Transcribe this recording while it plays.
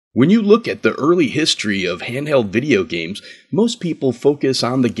When you look at the early history of handheld video games, most people focus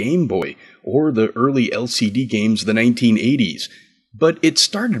on the Game Boy or the early LCD games of the 1980s. But it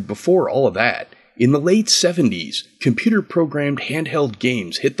started before all of that. In the late 70s, computer-programmed handheld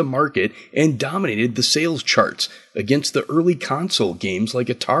games hit the market and dominated the sales charts against the early console games like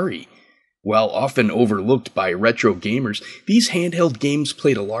Atari. While often overlooked by retro gamers, these handheld games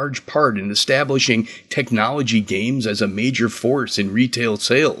played a large part in establishing technology games as a major force in retail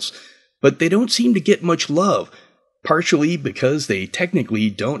sales. But they don't seem to get much love, partially because they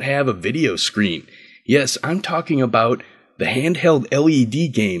technically don't have a video screen. Yes, I'm talking about the handheld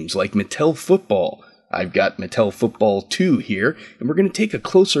LED games like Mattel Football. I've got Mattel Football 2 here, and we're going to take a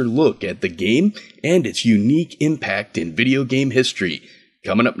closer look at the game and its unique impact in video game history.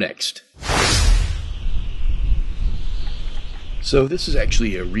 Coming up next. So this is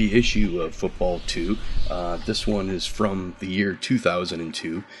actually a reissue of Football 2. This one is from the year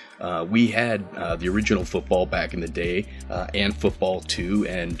 2002. We had the original Football back in the day, and Football 2,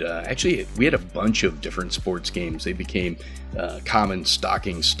 and actually we had a bunch of different sports games. They became common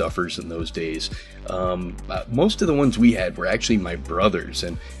stocking stuffers in those days. Most of the ones we had were actually my brother's,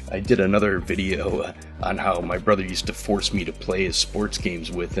 and I did another video on how my brother used to force me to play his sports games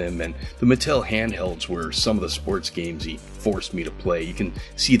with him, and the Mattel handhelds were some of the sports games he forced me to play. You can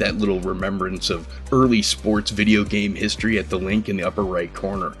see that little remembrance of early sports video game history at the link in the upper right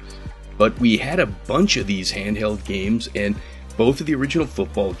corner. But we had a bunch of these handheld games, and both of the original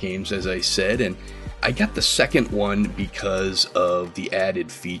football games, as I said, and I got the second one because of the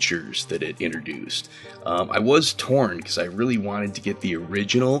added features that it introduced. I was torn because I really wanted to get the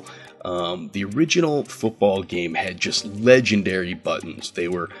original. The original football game had just legendary buttons. They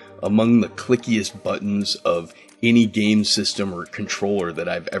were among the clickiest buttons of any game system or controller that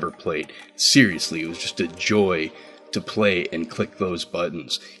I've ever played. Seriously, it was just a joy to play and click those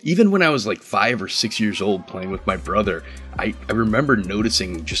buttons. Even when I was like 5 or 6 years old playing with my brother, I remember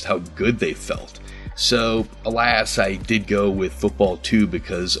noticing just how good they felt. So, alas, I did go with Football 2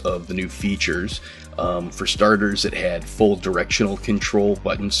 because of the new features. For starters, it had full directional control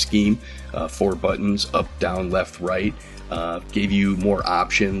button scheme, 4 buttons, up, down, left, right. Gave you more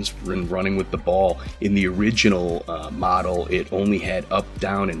options when running with the ball. In the original model, it only had up,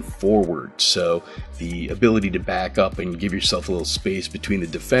 down, and forward, so the ability to back up and give yourself a little space between the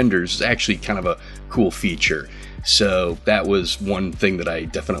defenders is actually kind of a cool feature. So that was one thing that I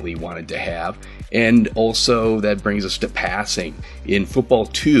definitely wanted to have. And also that brings us to passing. In Football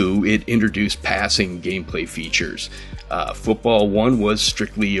 2, it introduced passing gameplay features. Football 1 was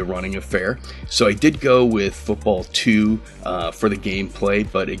strictly a running affair, so I did go with Football 2 for the gameplay,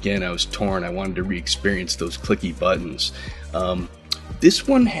 but again, I was torn. I wanted to re-experience those clicky buttons. This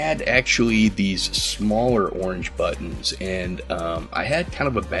one had actually these smaller orange buttons, and I had kind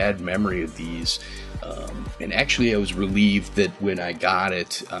of a bad memory of these. And actually, I was relieved that when I got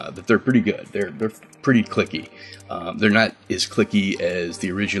it, that they're pretty good. They're pretty clicky. They're not as clicky as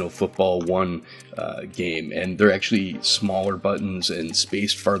the original Football 1 game, and they're actually smaller buttons and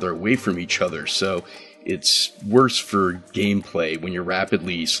spaced farther away from each other, so it's worse for gameplay when you're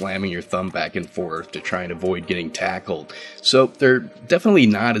rapidly slamming your thumb back and forth to try and avoid getting tackled. So they're definitely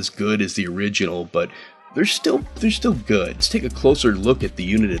not as good as the original, but they're still good. Let's take a closer look at the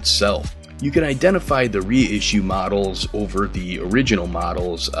unit itself. You can identify the reissue models over the original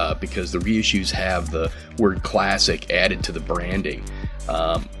models because the reissues have the word classic added to the branding.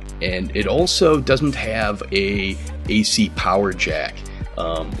 And it also doesn't have a AC power jack.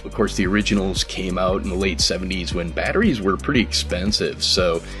 Of course, the originals came out in the late 70s when batteries were pretty expensive,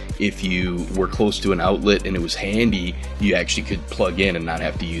 so if you were close to an outlet and it was handy, you actually could plug in and not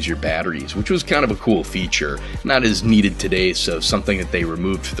have to use your batteries, which was kind of a cool feature. Not as needed today, so something that they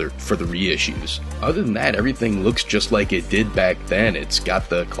removed for the reissues. Other than that, everything looks just like it did back then. It's got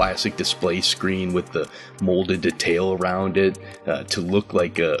the classic display screen with the molded detail around it to look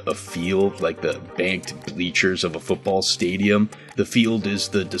like a field, like the banked bleachers of a football stadium. The field is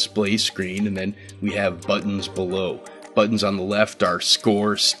the display screen, and then we have buttons below. Buttons on the left are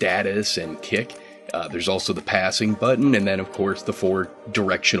score, status, and kick. There's also the passing button, and then of course the 4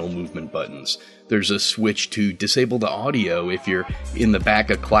 directional movement buttons. There's a switch to disable the audio if you're in the back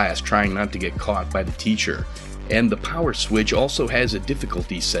of class trying not to get caught by the teacher. And the power switch also has a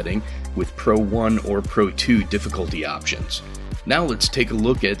difficulty setting with Pro 1 or Pro 2 difficulty options. Now let's take a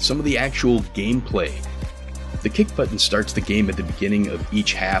look at some of the actual gameplay. The kick button starts the game at the beginning of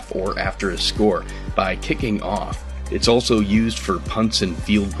each half or after a score by kicking off. It's also used for punts and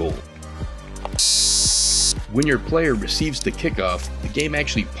field goal. When your player receives the kickoff, the game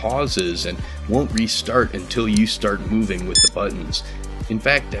actually pauses and won't restart until you start moving with the buttons. In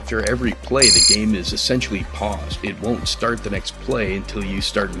fact, after every play, the game is essentially paused. It won't start the next play until you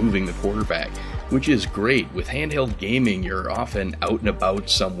start moving the quarterback, which is great. With handheld gaming, you're often out and about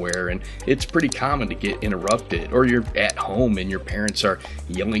somewhere, and it's pretty common to get interrupted, or you're at home and your parents are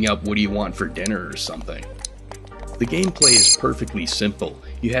yelling up, "What do you want for dinner?" or something. The gameplay is perfectly simple.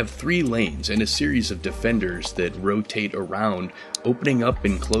 You have 3 lanes and a series of defenders that rotate around, opening up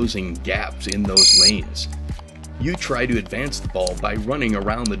and closing gaps in those lanes. You try to advance the ball by running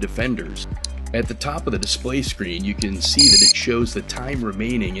around the defenders. At the top of the display screen, you can see that it shows the time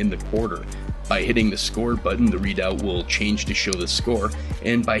remaining in the quarter. By hitting the score button, the readout will change to show the score,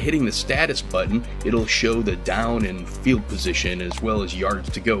 and by hitting the status button, it'll show the down and field position as well as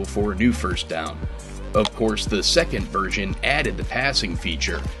yards to go for a new first down. Of course, the second version added the passing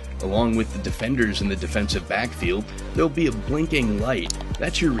feature. Along with the defenders in the defensive backfield, there'll be a blinking light.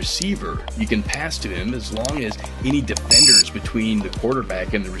 That's your receiver. You can pass to him as long as any defenders between the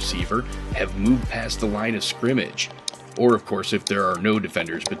quarterback and the receiver have moved past the line of scrimmage. Or, of course, if there are no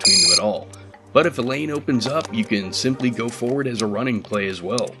defenders between them at all. But if a lane opens up, you can simply go forward as a running play as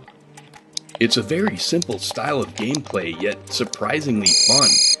well. It's a very simple style of gameplay, yet surprisingly fun.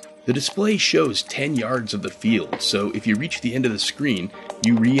 The display shows 10 yards of the field, so if you reach the end of the screen,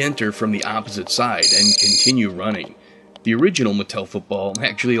 you re-enter from the opposite side and continue running. The original Mattel Football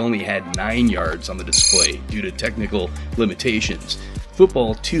actually only had 9 yards on the display due to technical limitations.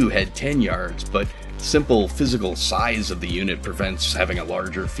 Football 2 had 10 yards, but simple physical size of the unit prevents having a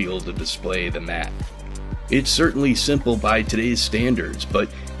larger field of display than that. It's certainly simple by today's standards, but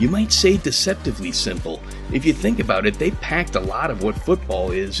you might say deceptively simple. If you think about it, they packed a lot of what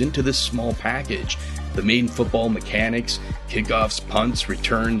football is into this small package. The main football mechanics, kickoffs, punts,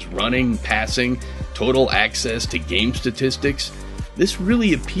 returns, running, passing, total access to game statistics. This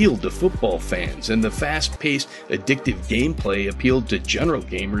really appealed to football fans, and the fast-paced, addictive gameplay appealed to general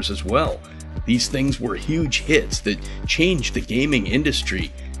gamers as well. These things were huge hits that changed the gaming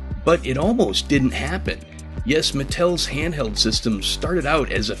industry, but it almost didn't happen. Yes, Mattel's handheld system started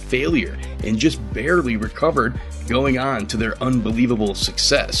out as a failure and just barely recovered, going on to their unbelievable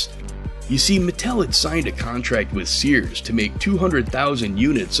success. You see, Mattel had signed a contract with Sears to make 200,000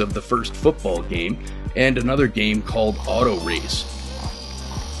 units of the first football game and another game called Auto Race.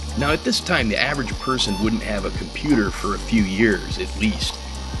 Now, at this time, the average person wouldn't have a computer for a few years at least,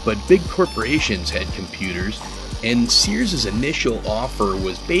 but big corporations had computers, and Sears' initial offer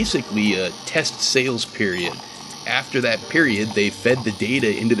was basically a test sales period. After that period, they fed the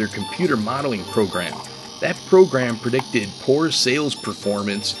data into their computer modeling program. That program predicted poor sales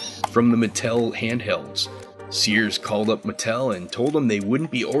performance from the Mattel handhelds. Sears called up Mattel and told them they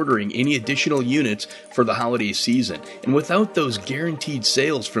wouldn't be ordering any additional units for the holiday season, and without those guaranteed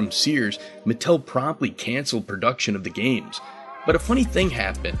sales from Sears, Mattel promptly canceled production of the games. But a funny thing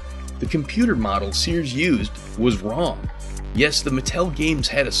happened. The computer model Sears used was wrong. Yes, the Mattel games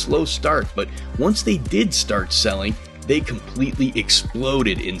had a slow start, but once they did start selling, they completely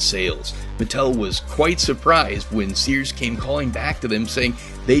exploded in sales. Mattel was quite surprised when Sears came calling back to them saying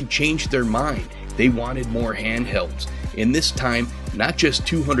they'd changed their mind. They wanted more handhelds, and this time not just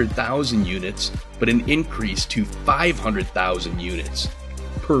 200,000 units, but an increase to 500,000 units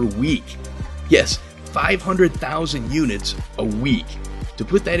per week. Yes, 500,000 units a week. To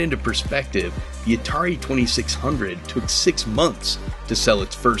put that into perspective, the Atari 2600 took 6 months to sell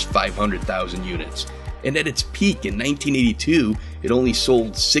its first 500,000 units, and at its peak in 1982, it only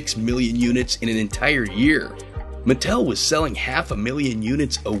sold 6 million units in an entire year. Mattel was selling 500,000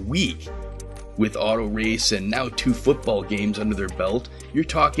 units a week. With Auto Race and now 2 football games under their belt, you're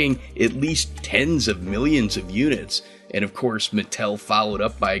talking at least tens of millions of units. And of course, Mattel followed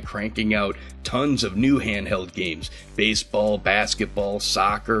up by cranking out tons of new handheld games: baseball, basketball,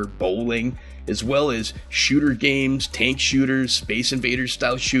 soccer, bowling, as well as shooter games, tank shooters, Space Invaders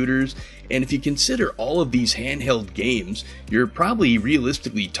style shooters. And if you consider all of these handheld games, you're probably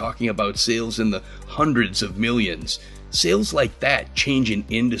realistically talking about sales in the hundreds of millions. Sales like that change an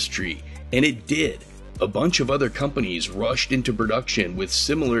industry, and it did. A bunch of other companies rushed into production with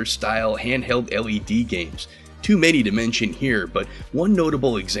similar style handheld LED games. Too many to mention here, but one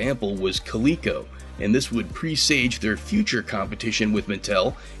notable example was Coleco, and this would presage their future competition with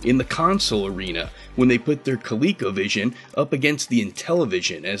Mattel in the console arena when they put their ColecoVision up against the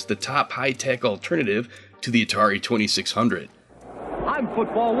Intellivision as the top high-tech alternative to the Atari 2600. I'm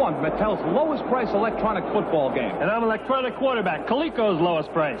Football One, Mattel's lowest price electronic football game. And I'm electronic quarterback, Coleco's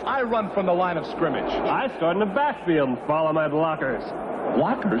lowest price. I run from the line of scrimmage. I start in the backfield and follow my blockers.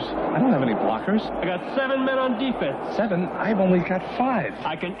 Blockers? I don't have any blockers. I got 7 men on defense. 7? I've only got 5.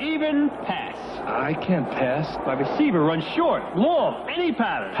 I can even pass. I can't pass. My receiver runs short, long, any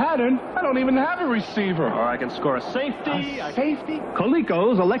pattern. Pattern? I don't even have a receiver. Or I can score a safety. Safety?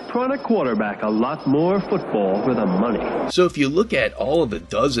 Coleco's electronic quarterback. A lot more football for the money. So if you look at all of the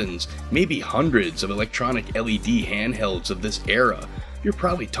dozens, maybe hundreds of electronic LED handhelds of this era, you're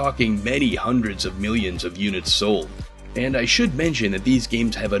probably talking many hundreds of millions of units sold. And I should mention that these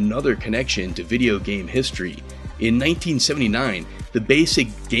games have another connection to video game history. In 1979, the basic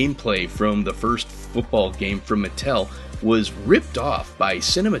gameplay from the first football game from Mattel was ripped off by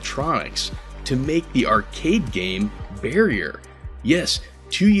Cinematronics to make the arcade game Barrier. Yes,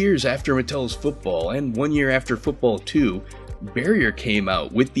 2 years after Mattel's Football and 1 year after Football 2, Barrier came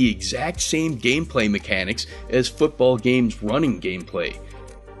out with the exact same gameplay mechanics as football game's running gameplay.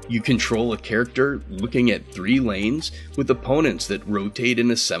 You control a character looking at 3 lanes with opponents that rotate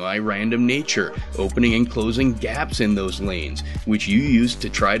in a semi-random nature, opening and closing gaps in those lanes, which you use to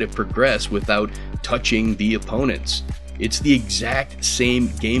try to progress without touching the opponents. It's the exact same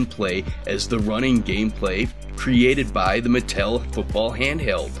gameplay as the running gameplay created by the Mattel Football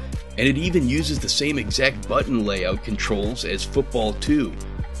handheld, and it even uses the same exact button layout controls as Football 2.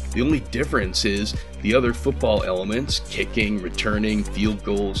 The only difference is the other football elements, kicking, returning, field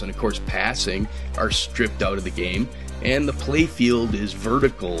goals, and of course passing, are stripped out of the game, and the playfield is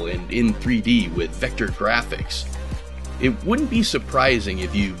vertical and in 3D with vector graphics. It wouldn't be surprising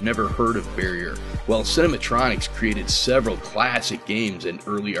if you've never heard of Barrier. While Cinematronics created several classic games in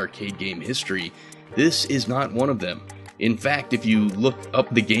early arcade game history, this is not one of them. In fact, if you look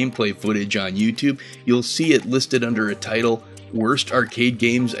up the gameplay footage on YouTube, you'll see it listed under a title, Worst Arcade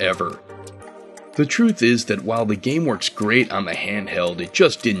Games Ever. The truth is that while the game works great on the handheld, it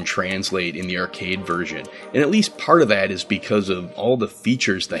just didn't translate in the arcade version, and at least part of that is because of all the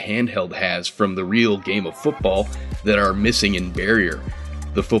features the handheld has from the real game of football that are missing in Barrier.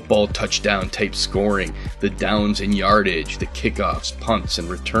 The football touchdown type scoring, the downs and yardage, the kickoffs, punts and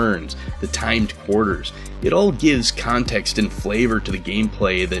returns, the timed quarters. It all gives context and flavor to the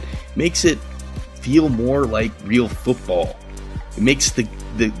gameplay that makes it feel more like real football. It makes the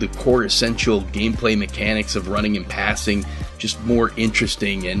core essential gameplay mechanics of running and passing just more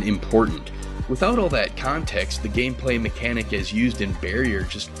interesting and important. Without all that context, the gameplay mechanic as used in Barrier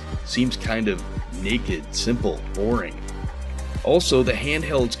just seems kind of naked, simple, boring. Also, the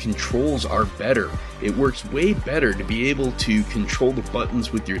handheld's controls are better. It works way better to be able to control the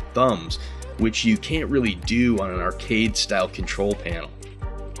buttons with your thumbs, which you can't really do on an arcade-style control panel.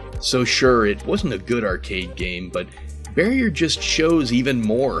 So sure, it wasn't a good arcade game, but Barrier just shows even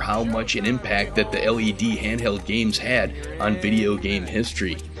more how much an impact that the LED handheld games had on video game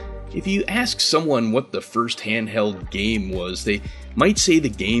history. If you ask someone what the first handheld game was, they might say the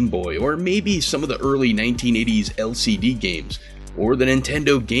Game Boy, or maybe some of the early 1980s LCD games, or the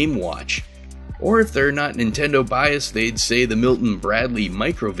Nintendo Game Watch. Or if they're not Nintendo biased, they'd say the Milton Bradley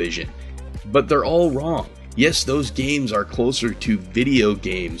Microvision. But they're all wrong. Yes, those games are closer to video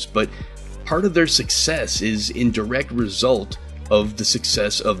games, but part of their success is in direct result of the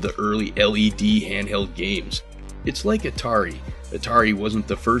success of the early LED handheld games. It's like Atari. Atari wasn't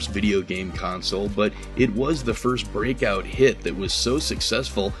the first video game console, but it was the first breakout hit that was so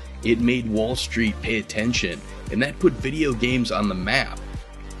successful it made Wall Street pay attention, and that put video games on the map.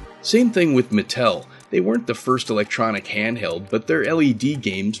 Same thing with Mattel. They weren't the first electronic handheld, but their LED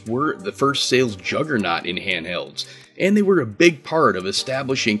games were the first sales juggernaut in handhelds, and they were a big part of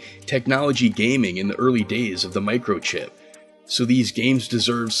establishing technology gaming in the early days of the microchip. So these games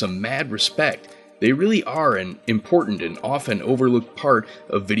deserve some mad respect. They really are an important and often overlooked part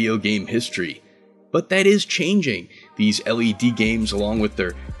of video game history. But that is changing. These LED games, along with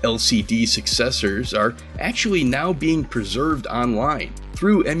their LCD successors, are actually now being preserved online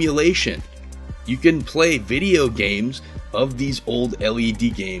through emulation. You can play video games of these old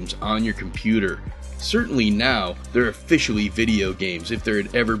LED games on your computer. Certainly now, they're officially video games if there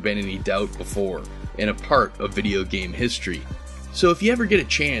had ever been any doubt before, and a part of video game history. So if you ever get a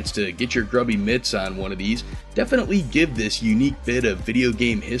chance to get your grubby mitts on one of these, definitely give this unique bit of video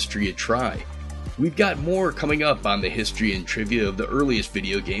game history a try. We've got more coming up on the history and trivia of the earliest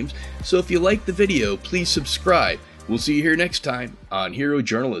video games, so if you like the video, please subscribe. We'll see you here next time on Hero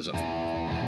Journalism.